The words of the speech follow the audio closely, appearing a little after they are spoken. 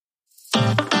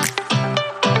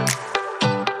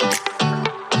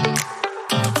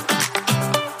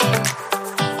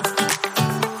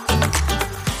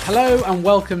Hello and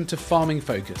welcome to Farming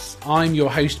Focus. I'm your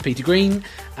host Peter Green,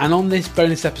 and on this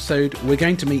bonus episode we're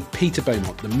going to meet Peter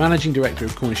Beaumont, the Managing Director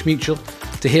of Cornish Mutual,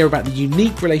 to hear about the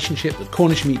unique relationship that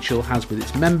Cornish Mutual has with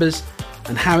its members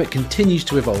and how it continues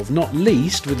to evolve, not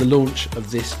least with the launch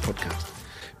of this podcast.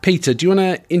 Peter, do you want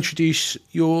to introduce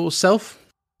yourself?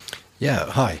 Yeah,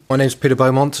 hi. My name's Peter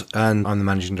Beaumont and I'm the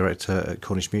Managing Director at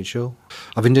Cornish Mutual.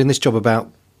 I've been doing this job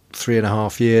about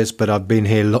 3.5 years, but I've been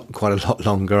here quite a lot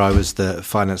longer. I was the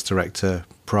finance director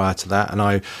prior to that, and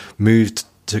I moved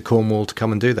to Cornwall to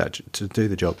come and do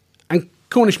the job. And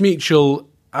Cornish Mutual,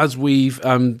 as we've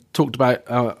talked about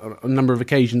on a number of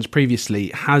occasions previously,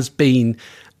 has been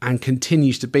and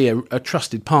continues to be a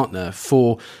trusted partner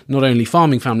for not only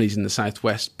farming families in the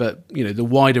southwest, but the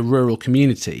wider rural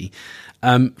community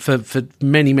for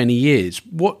many, many years.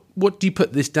 What do you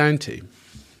put this down to?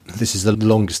 This is the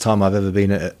longest time I've ever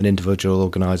been at an individual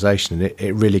organisation, and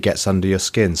it really gets under your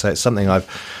skin. So it's something I've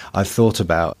thought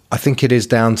about. I think it is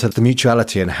down to the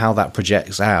mutuality and how that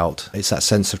projects out. It's that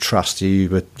sense of trust you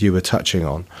were touching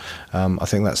on. I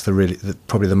think that's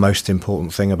probably the most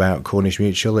important thing about Cornish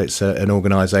Mutual. It's an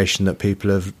organisation that people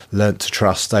have learnt to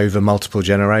trust over multiple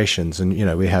generations, and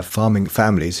we have farming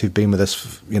families who've been with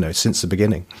us, since the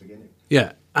beginning.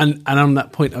 Yeah, and on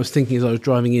that point, I was thinking as I was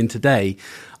driving in today,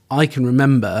 I can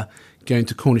remember going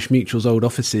to Cornish Mutual's old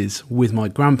offices with my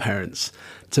grandparents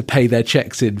to pay their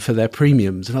checks in for their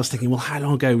premiums. And I was thinking, well, how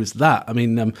long ago was that? I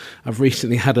mean, I've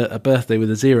recently had a birthday with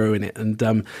a 0 in it. And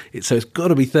so it's got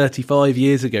to be 35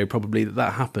 years ago probably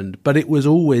that happened. But it was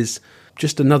always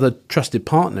just another trusted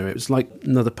partner. It was like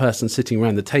another person sitting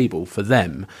around the table for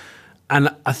them.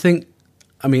 And I think,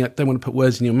 I don't want to put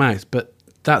words in your mouth, but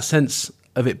that sense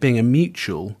of it being a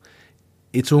mutual,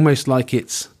 it's almost like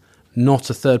it's not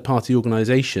a third-party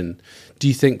organisation. Do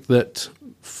you think that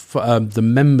the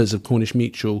members of Cornish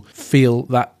Mutual feel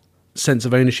that sense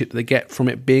of ownership that they get from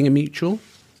it being a mutual?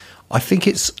 I think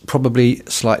it's probably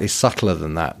slightly subtler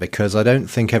than that, because I don't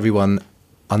think everyone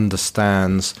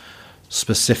understands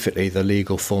specifically the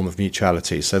legal form of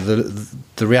mutuality. So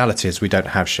the reality is we don't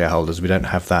have shareholders, we don't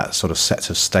have that sort of set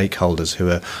of stakeholders who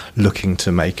are looking to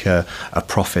make a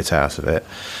profit out of it.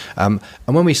 And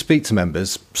when we speak to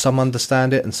members, some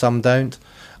understand it and some don't.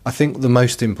 I think the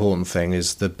most important thing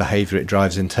is the behaviour it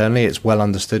drives internally. It's well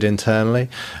understood internally.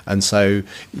 And so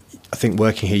I think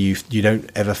working here, you don't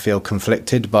ever feel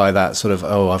conflicted by that sort of,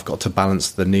 I've got to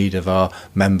balance the need of our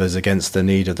members against the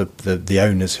need of the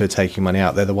owners who are taking money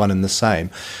out. They're the one and the same.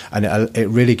 And it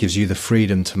really gives you the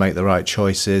freedom to make the right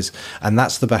choices. And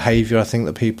that's the behaviour I think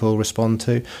that people respond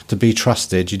to. To be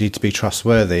trusted, you need to be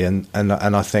trustworthy. And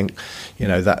I think,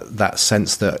 that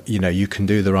sense that, you can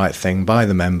do the right thing by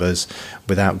the members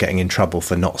without getting in trouble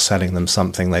for not selling them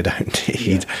something they don't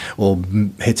need, or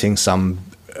hitting some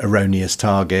erroneous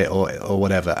target or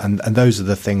whatever, and those are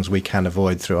the things we can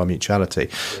avoid through our mutuality.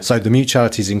 So the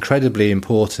mutuality is incredibly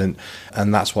important,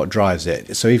 and that's what drives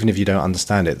it. So even if you don't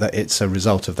understand it, that it's a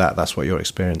result of that's what you're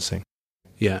experiencing.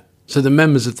 Yeah. So the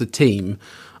members of the team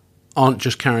aren't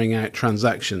just carrying out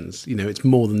transactions, it's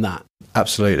more than that.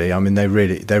 Absolutely.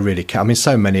 They really can.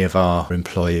 So many of our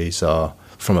employees are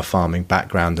from a farming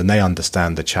background, and they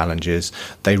understand the challenges.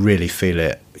 They really feel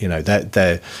it.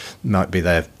 They might be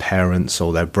their parents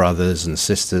or their brothers and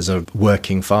sisters are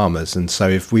working farmers, and so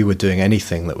if we were doing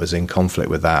anything that was in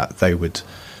conflict with that, they would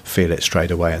feel it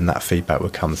straight away, and that feedback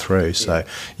would come through. So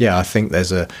I think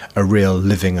there's a real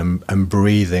living and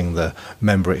breathing the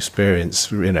member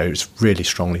experience. It's really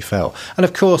strongly felt. And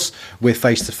of course, we're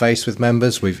face to face with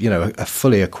members. We've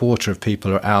fully a quarter of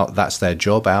people are out. That's their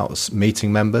job, out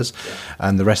meeting members,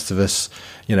 and the rest of us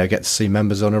get to see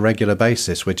members on a regular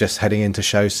basis. We're just heading into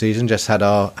show season, just had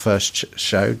our first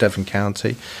show, Devon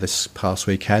County, this past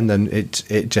weekend, and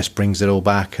it just brings it all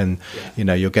back, and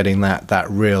you're getting that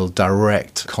real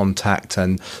direct contact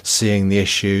and seeing the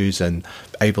issues and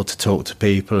able to talk to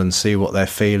people and see what they're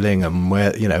feeling and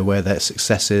where their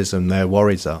successes and their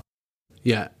worries are.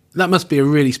 Yeah. That must be a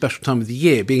really special time of the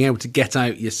year, being able to get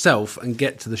out yourself and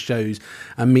get to the shows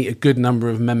and meet a good number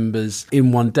of members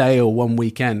in one day or one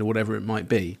weekend or whatever it might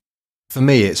be. For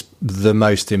me, it's the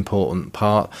most important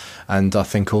part, and I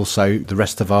think also the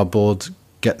rest of our board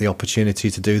get the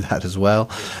opportunity to do that as well.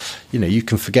 You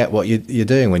can forget what you're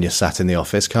doing when you're sat in the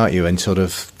office, can't you? And sort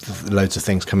of loads of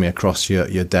things coming across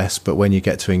your desk. But when you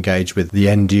get to engage with the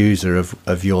end user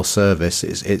of your service,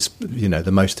 it's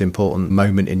the most important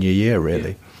moment in your year, really.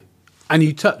 Yeah. And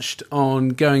you touched on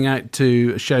going out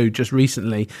to a show just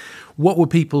recently. What were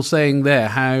people saying there?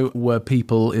 How were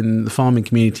people in the farming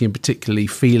community and particularly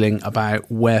feeling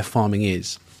about where farming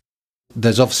is?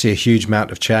 There's obviously a huge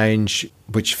amount of change,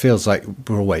 which feels like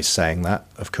we're always saying that,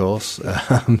 of course.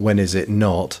 When is it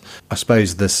not? I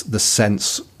suppose the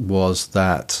sense was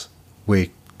that we're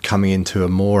coming into a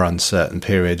more uncertain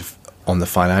period on the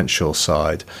financial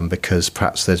side, because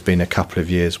perhaps there's been a couple of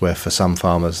years where for some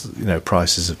farmers,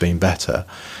 prices have been better.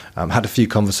 Had a few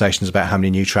conversations about how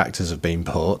many new tractors have been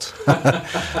bought,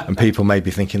 and people may be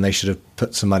thinking they should have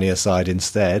put some money aside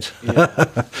instead.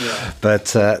 Yeah.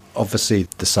 But obviously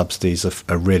the subsidies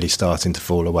are really starting to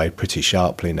fall away pretty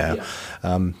sharply now.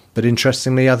 Yeah. But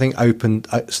interestingly, I think open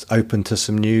to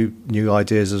some new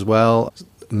ideas as well.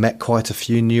 Met quite a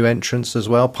few new entrants as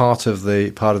well. Part of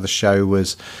the show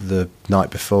was the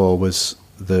night before was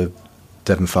the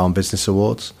Devon Farm Business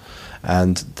Awards,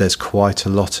 and there's quite a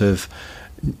lot of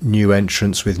new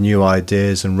entrants with new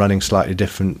ideas and running slightly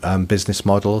different business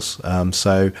models.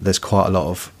 So there's quite a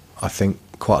lot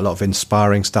of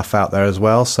inspiring stuff out there as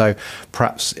well. So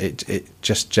perhaps it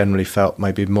just generally felt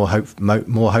maybe more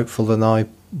hopeful than I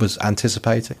was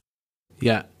anticipating.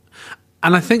 Yeah.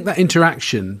 And I think that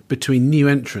interaction between new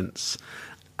entrants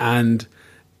and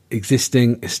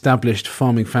existing established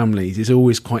farming families is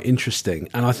always quite interesting.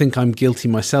 And I think I'm guilty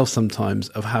myself sometimes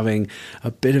of having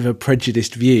a bit of a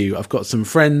prejudiced view. I've got some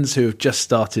friends who have just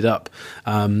started up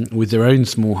with their own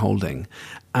small holding.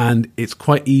 And it's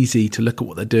quite easy to look at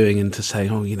what they're doing and to say,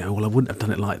 well, I wouldn't have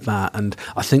done it like that. And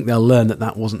I think they'll learn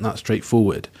that wasn't that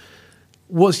straightforward.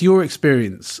 What's your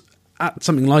experience at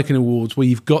something like an awards where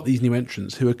you've got these new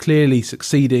entrants who are clearly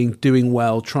succeeding, doing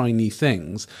well, trying new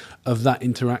things, of that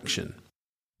interaction?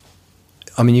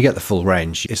 I mean, you get the full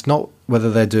range. It's not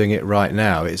whether they're doing it right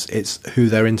now, it's who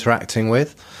they're interacting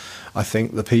with. I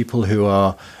think the people who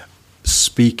are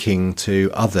speaking to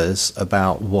others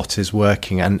about what is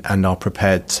working and are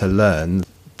prepared to learn,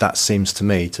 that seems to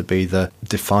me to be the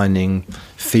defining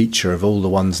feature of all the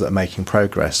ones that are making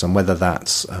progress. And whether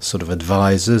that's sort of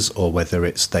advisors or whether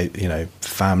it's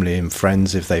family and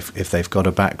friends if they've got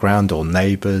a background, or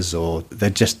neighbours, or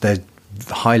they're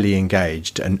highly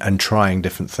engaged and trying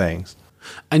different things.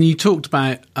 And you talked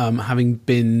about having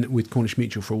been with Cornish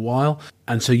Mutual for a while,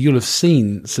 and so you'll have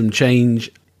seen some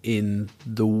change in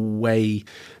the way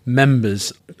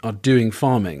members are doing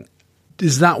farming.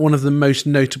 Is that one of the most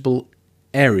notable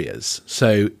areas?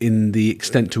 So in the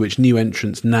extent to which new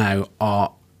entrants now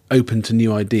are open to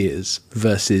new ideas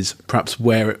versus perhaps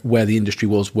where the industry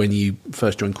was when you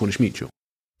first joined Cornish Mutual?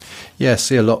 Yeah,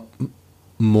 see a lot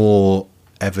more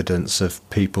evidence of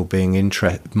people being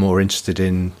more interested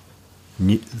in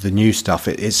the new stuff.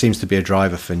 It seems to be a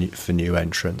driver for new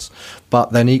entrants.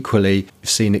 But then equally, you've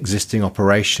seen existing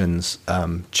operations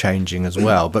changing as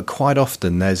well. But quite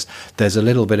often there's a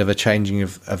little bit of a changing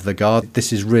of the guard.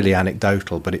 This is really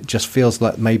anecdotal, but it just feels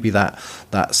like maybe that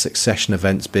succession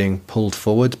event's being pulled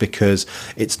forward, because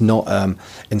it's not,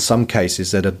 in some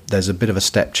cases, there's a bit of a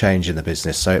step change in the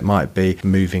business. So it might be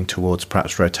moving towards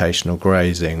perhaps rotational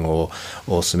grazing or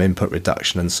some input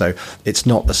reduction. And so it's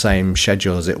not the same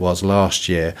schedule as it was last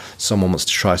year. Someone wants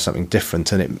to try something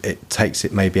different, and it takes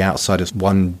it maybe outside of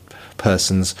one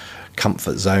person's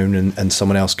comfort zone, and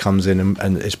someone else comes in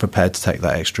and is prepared to take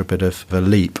that extra bit of a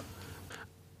leap.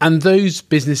 And those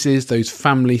businesses, those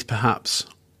families perhaps,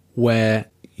 where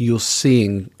you're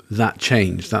seeing that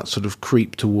change, that sort of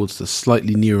creep towards the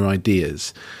slightly newer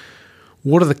ideas,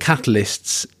 what are the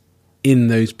catalysts in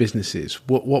those businesses?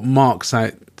 What marks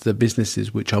out the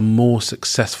businesses which are more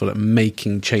successful at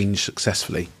making change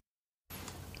successfully?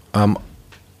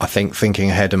 I think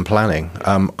thinking ahead and planning.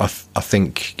 I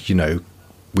think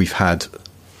we've had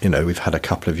a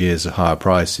couple of years of higher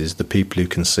prices. The people who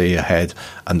can see ahead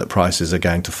and that prices are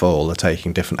going to fall are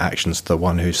taking different actions to the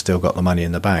one who's still got the money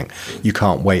in the bank. You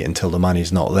can't wait until the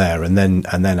money's not there and then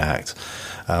act.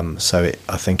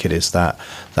 I think it is that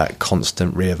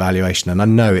constant reevaluation, and I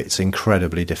know it's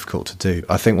incredibly difficult to do.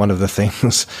 I think one of the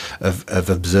things of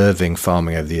observing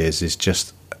farming over the years is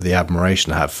just the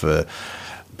admiration I have for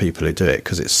people who do it,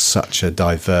 because it's such a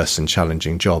diverse and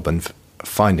challenging job, and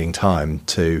finding time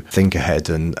to think ahead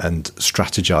and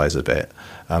strategize a bit.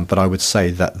 But I would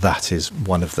say that is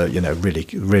one of the really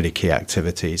really key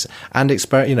activities, and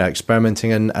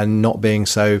experimenting and not being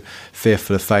so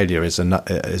fearful of failure is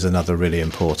another really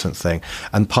important thing.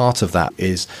 And part of that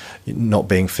is not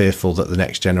being fearful that the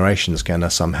next generation is going to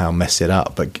somehow mess it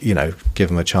up, but give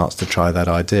them a chance to try that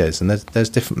ideas. And there's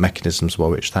different mechanisms by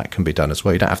which that can be done as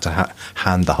well. You don't have to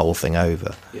hand the whole thing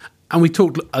over. And we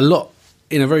talked a lot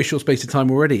in a very short space of time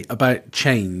already about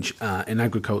change in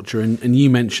agriculture, and you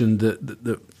mentioned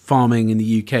that farming in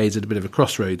the UK is at a bit of a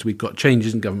crossroads. We've got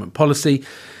changes in government policy,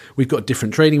 we've got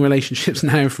different trading relationships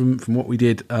now from what we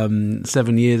did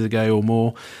 7 years ago or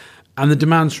more. and the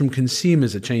demands from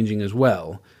consumers are changing as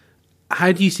well.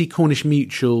 How do you see Cornish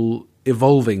Mutual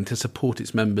evolving to support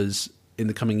its members in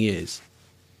the coming years?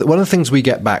 One of the things we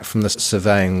get back from the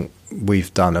surveying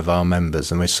we've done of our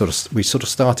members, and we sort of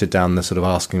started down the sort of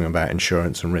asking them about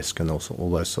insurance and risk and all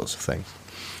those sorts of things.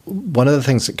 One of the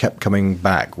things that kept coming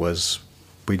back was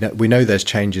we know there's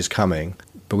changes coming,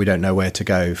 but we don't know where to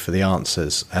go for the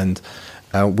answers. And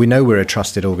we know we're a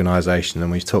trusted organisation,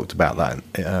 and we've talked about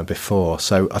that before.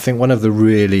 So I think one of the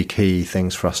really key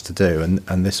things for us to do,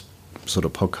 and this sort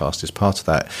of podcast is part of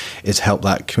that, is help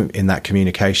that in that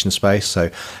communication space.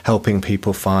 So helping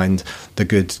people find the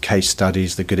good case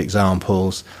studies, the good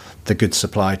examples, the good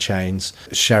supply chains,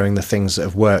 sharing the things that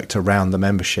have worked around the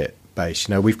membership base.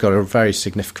 We've got a very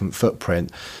significant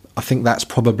footprint. I think that's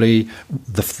probably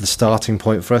the starting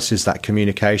point for us, is that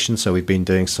communication. So we've been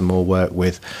doing some more work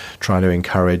with trying to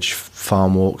encourage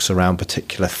farm walks around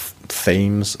particular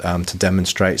themes to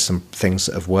demonstrate some things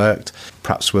that have worked.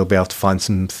 Perhaps we'll be able to find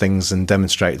some things and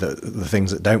demonstrate the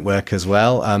things that don't work as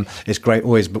well. It's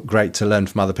always great to learn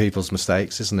from other people's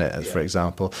mistakes, isn't it? Yeah. For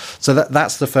example. So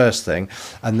that's the first thing.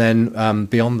 And then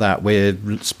beyond that, we're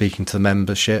speaking to the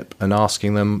membership and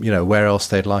asking them, where else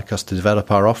they'd like us to develop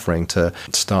our offering to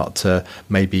start to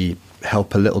maybe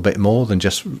help a little bit more than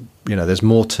just, there's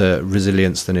more to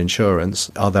resilience than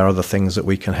insurance. Are there other things that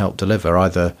we can help deliver,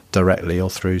 either directly or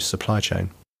through supply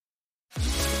chain?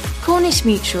 Cornish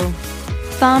Mutual,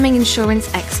 farming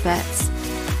insurance experts,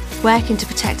 working to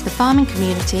protect the farming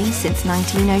community since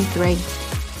 1903.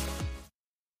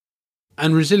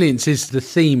 And resilience is the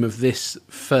theme of this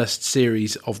first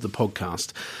series of the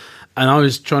podcast. And I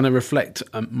was trying to reflect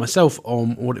myself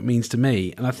on what it means to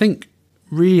me. And I think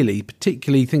really,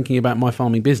 particularly thinking about my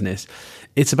farming business,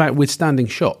 it's about withstanding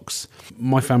shocks.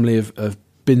 My family have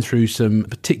been through some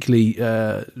particularly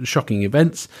shocking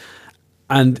events,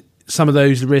 and some of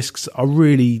those risks are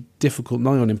really difficult,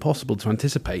 nigh on impossible to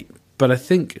anticipate. But I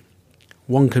think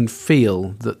one can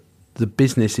feel that the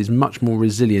business is much more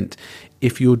resilient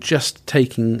if you're just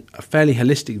taking a fairly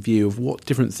holistic view of what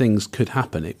different things could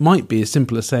happen. It might be as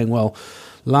simple as saying, well,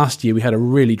 last year we had a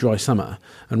really dry summer,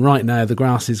 and right now the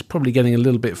grass is probably getting a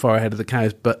little bit far ahead of the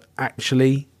cows, but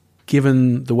actually,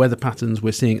 given the weather patterns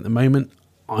we're seeing at the moment,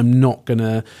 I'm not going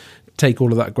to take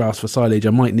all of that grass for silage.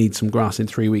 I might need some grass in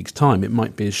 3 weeks' time. It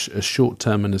might be as short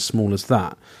term and as small as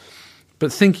that.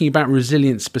 But thinking about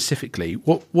resilience specifically,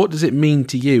 what does it mean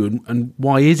to you, and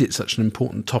why is it such an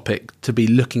important topic to be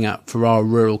looking at for our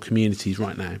rural communities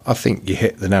right now? I think you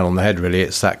hit the nail on the head, really.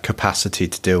 It's that capacity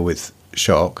to deal with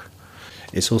shock.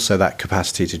 It's also that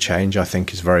capacity to change, I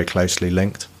think, is very closely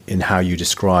linked in how you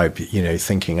describe,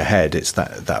 thinking ahead. It's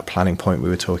that planning point we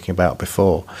were talking about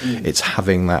before. It's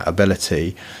having that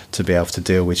ability to be able to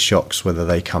deal with shocks, whether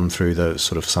they come through the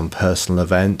sort of some personal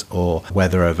event or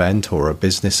weather event or a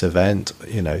business event.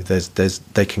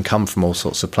 They can come from all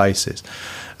sorts of places.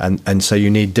 And so you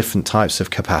need different types of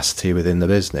capacity within the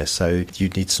business. So you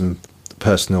need some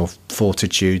personal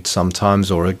fortitude sometimes,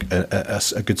 or a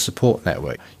good support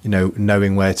network,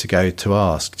 knowing where to go to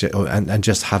ask, and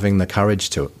just having the courage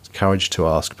to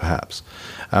ask, perhaps.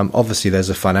 Obviously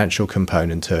there's a financial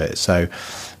component to it, so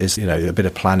it's a bit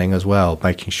of planning as well,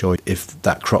 making sure if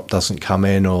that crop doesn't come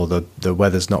in or the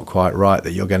weather's not quite right,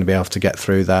 that you're going to be able to get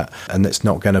through that, and it's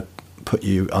not going to put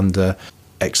you under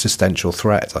existential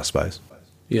threat, I suppose.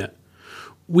 Yeah.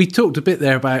 We talked a bit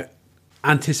there about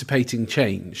anticipating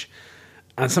change.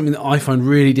 And something that I find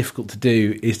really difficult to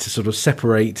do is to sort of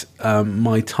separate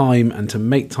my time and to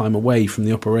make time away from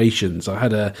the operations. I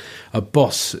had a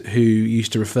boss who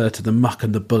used to refer to the muck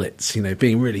and the bullets,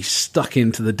 being really stuck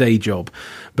into the day job.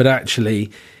 But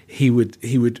actually, he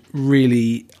would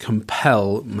really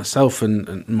compel myself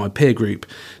and my peer group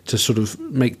to sort of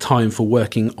make time for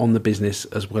working on the business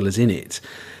as well as in it.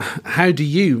 How do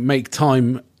you make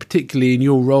time, particularly in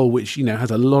your role, which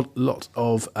has a lot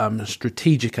of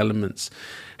strategic elements?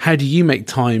 How do you make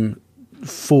time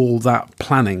for that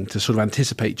planning to sort of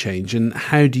anticipate change, and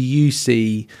how do you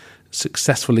see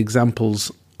successful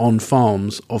examples on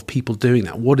farms of people doing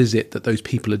that? What is it that those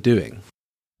people are doing?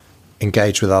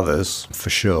 Engage with others, for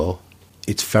sure.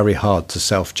 It's very hard to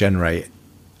self-generate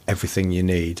everything you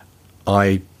need.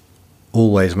 I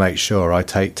always make sure I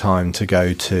take time to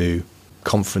go to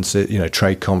conferences,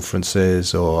 trade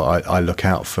conferences, or I look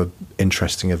out for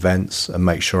interesting events and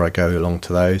make sure I go along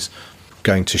to those.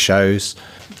 Going to shows,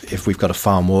 if we've got a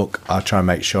farm walk, I'll try and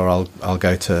make sure I'll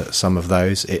go to some of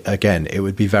those. It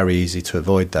would be very easy to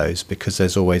avoid those because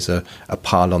there's always a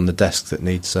pile on the desk that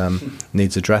needs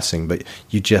addressing. But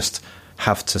you just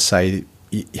have to say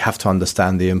you have to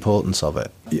understand the importance of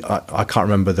it. I can't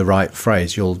remember the right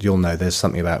phrase. You'll know there's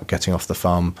something about getting off the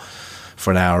farm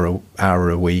for an hour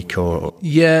a week, or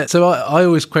yeah. So I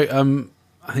always quote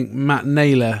I think Matt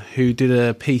Naylor, who did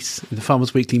a piece in the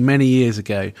Farmers Weekly many years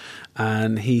ago,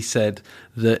 and he said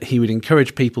that he would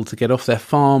encourage people to get off their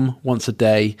farm once a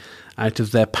day, out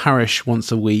of their parish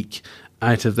once a week,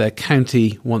 out of their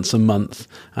county once a month,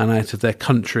 and out of their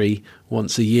country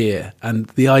once a year. And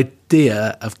the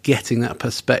idea of getting that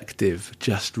perspective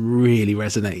just really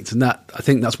resonates. And that, I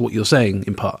think that's what you're saying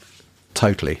in part.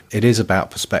 Totally. It is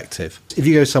about perspective. If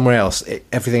you go somewhere else,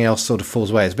 everything else sort of falls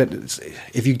away.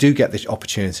 If you do get this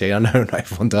opportunity, I know not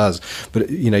everyone does, but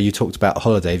you talked about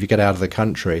holiday. If you get out of the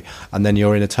country and then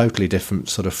you're in a totally different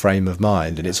sort of frame of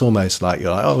mind, and it's almost like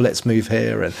you're like, oh, let's move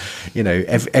here, and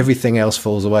everything else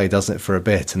falls away, doesn't it, for a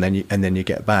bit, and then you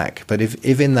get back. But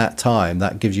if in that time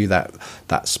that gives you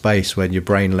that space when your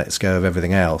brain lets go of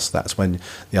everything else, that's when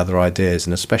the other ideas,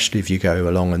 and especially if you go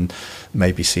along and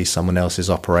maybe see someone else's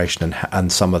operation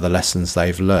and some of the lessons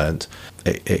they've learned,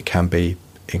 it can be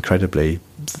incredibly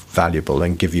valuable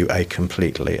and give you a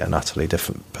completely and utterly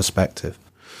different perspective.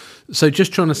 So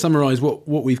just trying to summarise what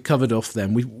we've covered off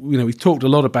then, we've talked a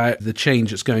lot about the change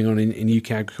that's going on in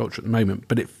UK agriculture at the moment,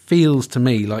 but it feels to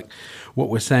me like what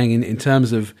we're saying in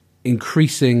terms of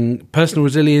increasing personal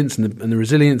resilience and the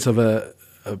resilience of a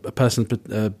person's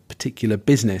particular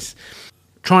business.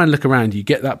 Try and look around you,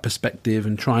 get that perspective,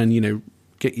 and try and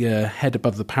get your head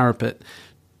above the parapet.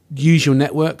 Use your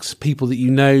networks, people that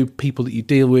you know, people that you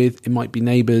deal with. It might be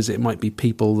neighbours, it might be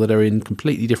people that are in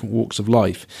completely different walks of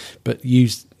life, but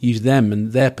use them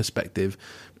and their perspective.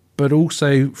 But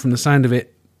also, from the sound of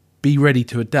it, be ready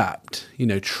to adapt.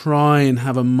 Try and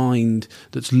have a mind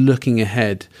that's looking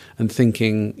ahead and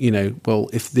thinking, well,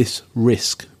 if this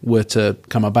risk were to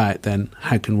come about, then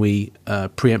how can we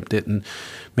preempt it and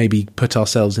maybe put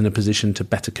ourselves in a position to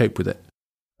better cope with it?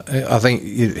 I think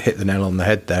you hit the nail on the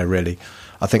head there, really.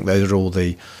 I think those are all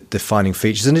the defining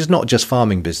features. And it's not just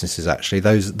farming businesses, actually.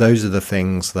 Those are the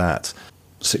things that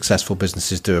successful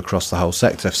businesses do across the whole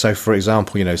sector. So, for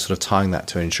example, sort of tying that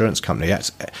to an insurance company,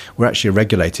 we're actually a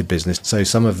regulated business. So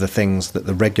some of the things that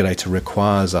the regulator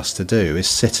requires us to do is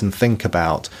sit and think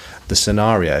about the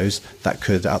scenarios that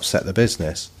could upset the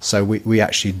business. So we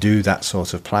actually do that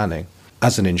sort of planning.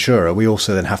 As an insurer, we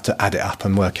also then have to add it up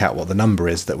and work out what the number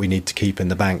is that we need to keep in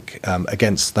the bank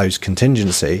against those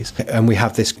contingencies. And we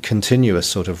have this continuous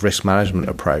sort of risk management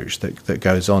approach that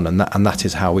goes on, and that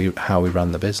is how we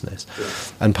run the business. Yeah.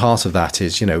 And part of that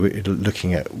is, we're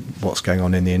looking at what's going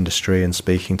on in the industry and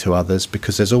speaking to others,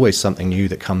 because there's always something new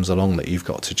that comes along that you've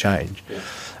got to change. Yeah.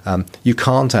 You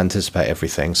can't anticipate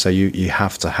everything, so you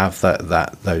have to have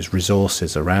those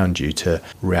resources around you to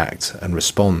react and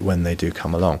respond when they do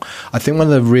come along. I think one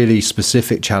of the really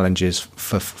specific challenges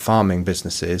for farming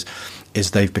businesses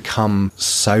is they've become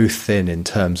so thin in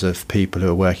terms of people who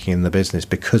are working in the business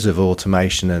because of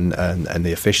automation and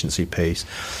the efficiency piece.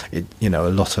 A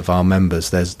lot of our members,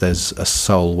 there's a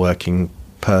sole working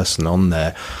person on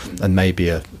there, and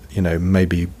maybe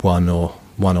maybe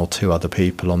one or two other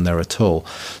people on there at all.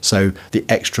 So the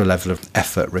extra level of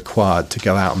effort required to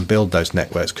go out and build those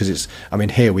networks, because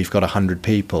here we've got 100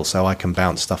 people, so I can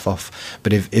bounce stuff off.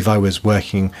 But if I was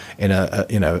working in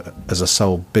as a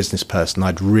sole business person,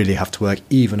 I'd really have to work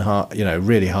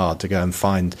really hard to go and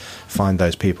find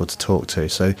those people to talk to.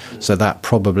 So that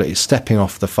probably stepping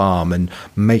off the farm and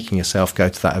making yourself go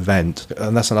to that event,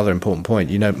 and that's another important point.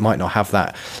 Might not have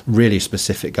that really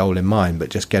specific goal in mind, but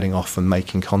just getting off and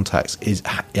making contacts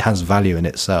it has value in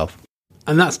itself.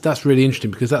 And that's really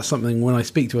interesting, because that's something when I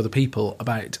speak to other people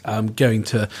about going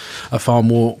to a farm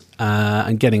walk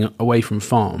and getting away from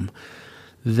farm,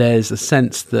 there's a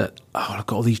sense that, I've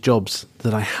got all these jobs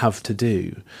that I have to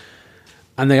do.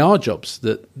 And they are jobs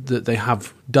that they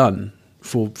have done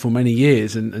for many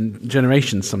years and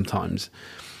generations sometimes.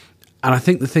 And I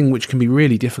think the thing which can be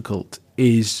really difficult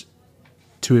is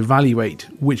to evaluate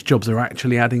which jobs are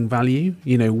actually adding value,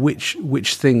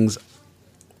 which things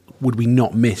would we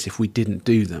not miss if we didn't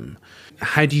do them?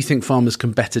 How do you think farmers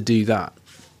can better do that?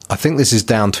 I think this is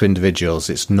down to individuals.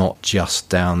 It's not just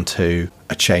down to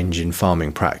a change in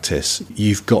farming practice.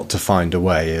 You've got to find a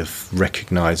way of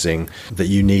recognising that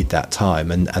you need that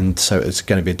time, and so it's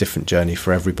going to be a different journey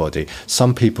for everybody.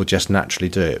 Some people just naturally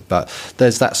do it, but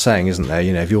there's that saying, isn't there?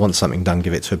 If you want something done,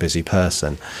 give it to a busy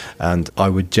person. And I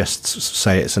would just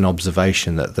say it's an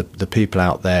observation that the people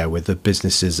out there with the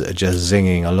businesses that are just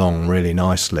zinging along really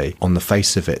nicely, on the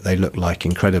face of it, they look like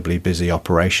incredibly busy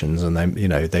operations, and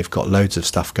they've got loads of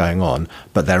stuff going on,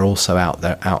 but they're also out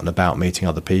and about meeting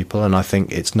other people. And I think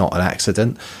think it's not an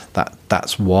accident.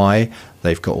 That's why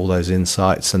they've got all those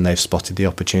insights and they've spotted the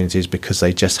opportunities, because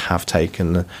they just have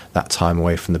taken that time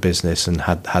away from the business and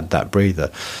had that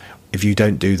breather. If you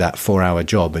don't do that 4-hour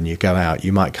job and you go out,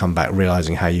 you might come back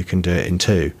realising how you can do it in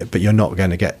 2, but you're not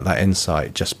going to get that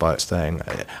insight just by staying.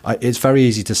 It's very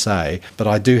easy to say, but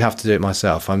I do have to do it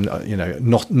myself. I'm,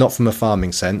 not from a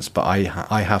farming sense, but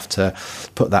I have to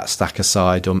put that stack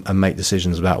aside and make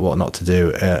decisions about what not to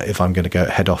do if I'm going to go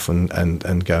head off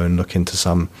and go and look into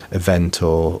some event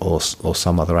or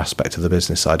some other aspect of the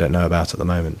business I don't know about at the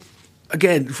moment.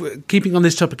 Again, keeping on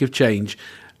this topic of change,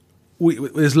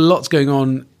 there's lots going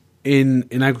on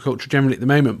in agriculture generally at the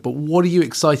moment, but what are you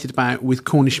excited about with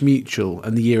Cornish Mutual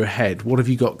and the year ahead? What have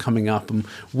you got coming up, and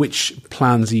which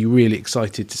plans are you really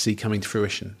excited to see coming to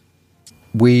fruition?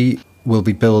 We will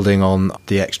be building on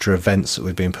the extra events that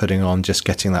we've been putting on, just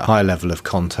getting that high level of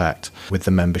contact with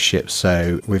the membership.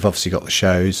 So we've obviously got the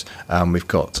shows, we've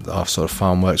got our sort of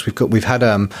farm works, we've had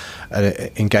an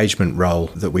engagement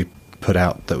role that we put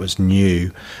out that was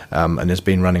new and has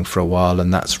been running for a while,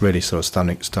 and that's really sort of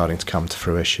starting to come to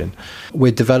fruition.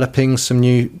 We're developing some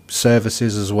new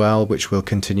services as well, which we'll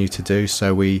continue to do.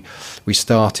 So we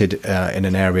started in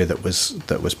an area that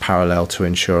was parallel to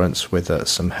insurance with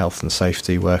some health and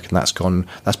safety work, and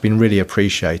that's been really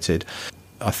appreciated.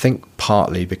 I think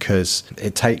partly because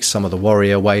it takes some of the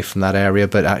worry away from that area,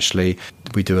 but actually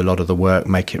we do a lot of the work,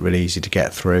 make it really easy to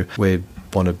get through. We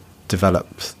want to develop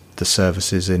the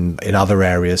services in other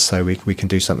areas so we can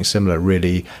do something similar,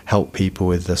 really help people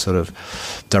with the sort of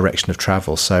direction of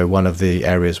travel. So one of the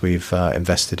areas we've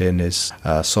invested in is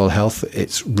soil health.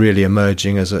 It's really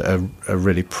emerging as a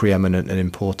really preeminent and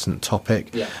important topic.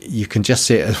 Yeah. You can just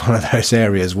see it as one of those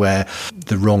areas where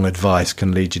the wrong advice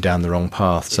can lead you down the wrong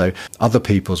path. So other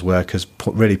people's work has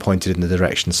really pointed in the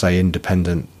direction, say,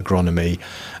 independent agronomy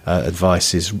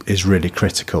advice is really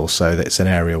critical. So that's an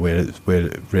area we're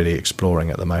really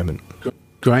exploring at the moment.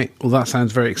 Great. Well, that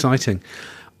sounds very exciting.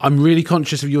 I'm really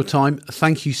conscious of your time.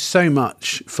 Thank you so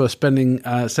much for spending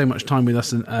so much time with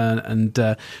us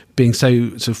and being so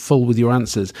full with your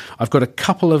answers. I've got a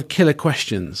couple of killer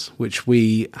questions which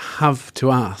we have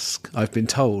to ask, I've been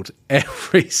told,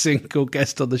 every single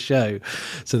guest on the show.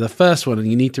 So the first one, and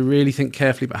you need to really think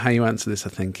carefully about how you answer this, I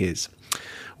think, is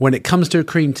when it comes to a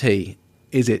cream tea,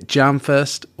 is it jam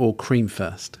first or cream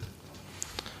first?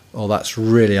 Oh, that's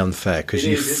really unfair, because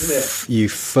you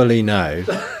fully know.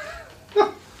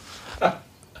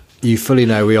 You fully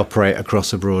know we operate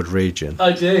across a broad region.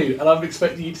 I do, and I'm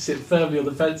expecting you to sit firmly on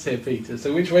the fence here, Peter.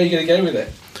 So which way are you going to go with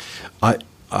it?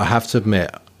 I have to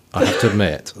admit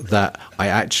that I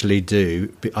actually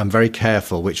do. I'm very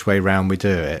careful which way round we do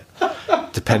it,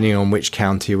 depending on which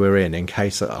county we're in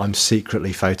case I'm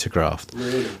secretly photographed.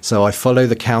 Really? So I follow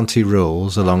the county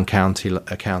rules along county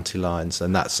lines,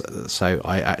 and that's so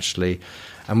I actually.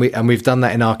 And we've done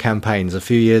that in our campaigns. A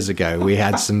few years ago, we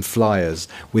had some flyers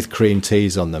with cream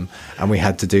teas on them, and we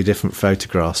had to do different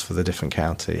photographs for the different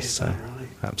counties. Is that right?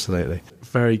 Absolutely.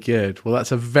 Very good. Well,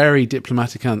 that's a very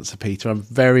diplomatic answer, Peter. I'm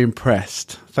very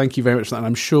impressed. Thank you very much for that. And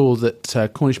I'm sure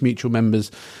that Cornish Mutual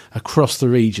members across the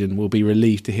region will be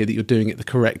relieved to hear that you're doing it the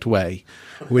correct way,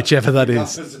 whichever that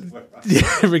is.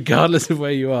 Regardless of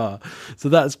where you are. So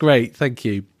that's great. Thank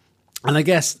you. And I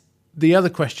guess the other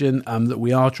question that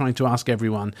we are trying to ask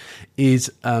everyone is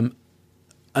an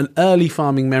early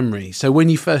farming memory. So when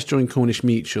you first joined Cornish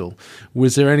Mutual,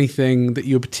 was there anything that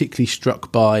you were particularly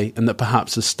struck by and that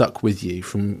perhaps has stuck with you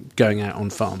from going out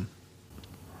on farm?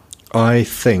 I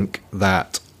think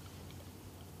that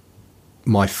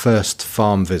my first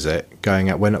farm visit, going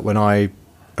out when I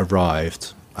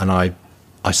arrived, and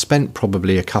I spent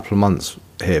probably a couple of months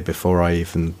here before I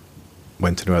even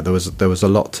went anywhere. There was a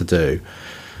lot to do.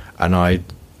 And I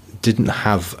didn't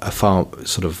have a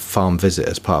farm visit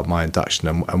as part of my induction.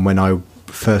 And when I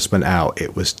first went out,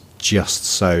 it was just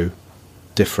so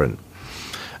different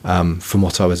from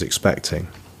what I was expecting.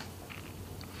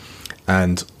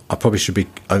 And I probably should be.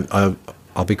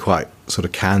 I'll be quite sort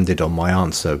of candid on my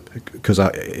answer, because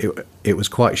it was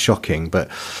quite shocking. But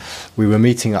we were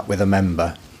meeting up with a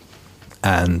member,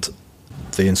 and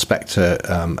the inspector,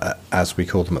 as we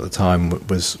called them at the time,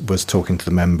 was talking to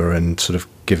the member and sort of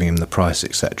giving him the price,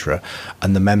 etc.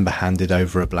 And the member handed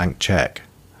over a blank cheque.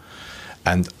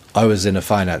 And I was in a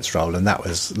finance role, and that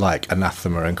was like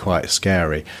anathema and quite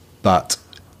scary. But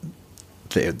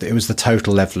it was the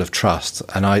total level of trust.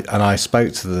 And I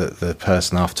spoke to the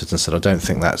person afterwards and said, I don't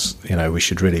think that's, we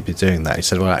should really be doing that. He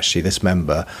said, well, actually, this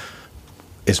member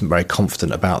isn't very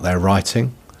confident about their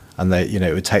writing. and they,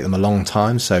 it would take them a long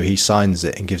time. So he signs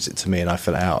it and gives it to me, and I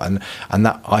fill it out. And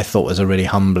that I thought was a really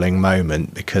humbling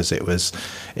moment, because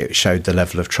it showed the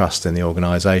level of trust in the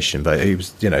organisation. But it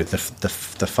was,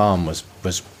 the farm was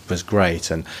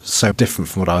great, and so different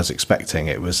from what I was expecting.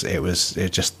 It was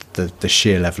just the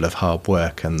sheer level of hard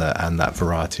work and that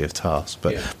variety of tasks.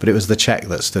 But it was the cheque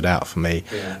that stood out for me,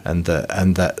 and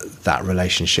that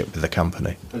relationship with the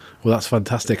company. Well, that's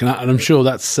fantastic, and I'm sure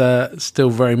that's still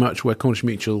very much where Cornish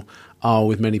Mutual are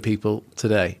with many people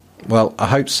today. Well, I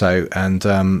hope so. And,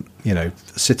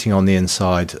 sitting on the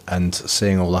inside and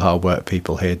seeing all the hard work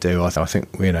people here do, I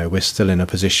think, we're still in a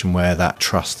position where that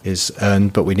trust is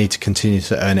earned, but we need to continue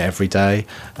to earn it every day.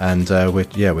 And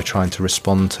we're trying to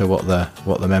respond to what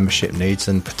the membership needs.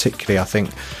 And particularly, I think,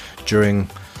 during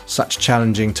such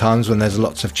challenging times when there's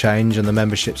lots of change and the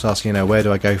membership's asking, where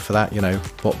do I go for that?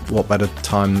 What better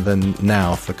time than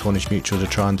now for Cornish Mutual to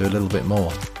try and do a little bit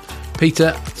more?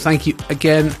 Peter, thank you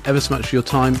again ever so much for your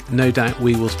time. No doubt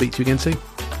we will speak to you again soon.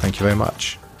 Thank you very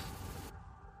much.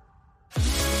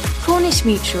 Cornish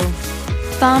Mutual,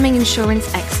 farming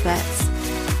insurance experts.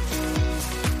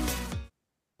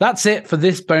 That's it for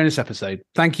this bonus episode.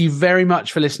 Thank you very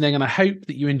much for listening, and I hope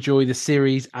that you enjoy the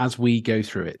series as we go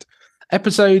through it.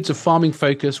 Episodes of Farming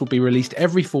Focus will be released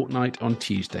every fortnight on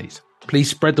Tuesdays.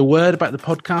 Please spread the word about the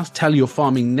podcast, tell your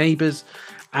farming neighbours,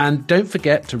 and don't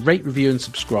forget to rate, review and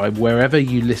subscribe wherever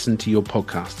you listen to your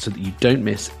podcast so that you don't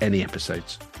miss any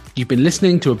episodes. You've been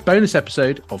listening to a bonus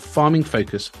episode of Farming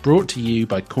Focus, brought to you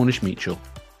by Cornish Mutual.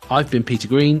 I've been Peter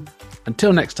Green.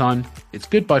 Until next time, it's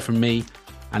goodbye from me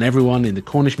and everyone in the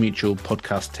Cornish Mutual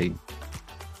podcast team.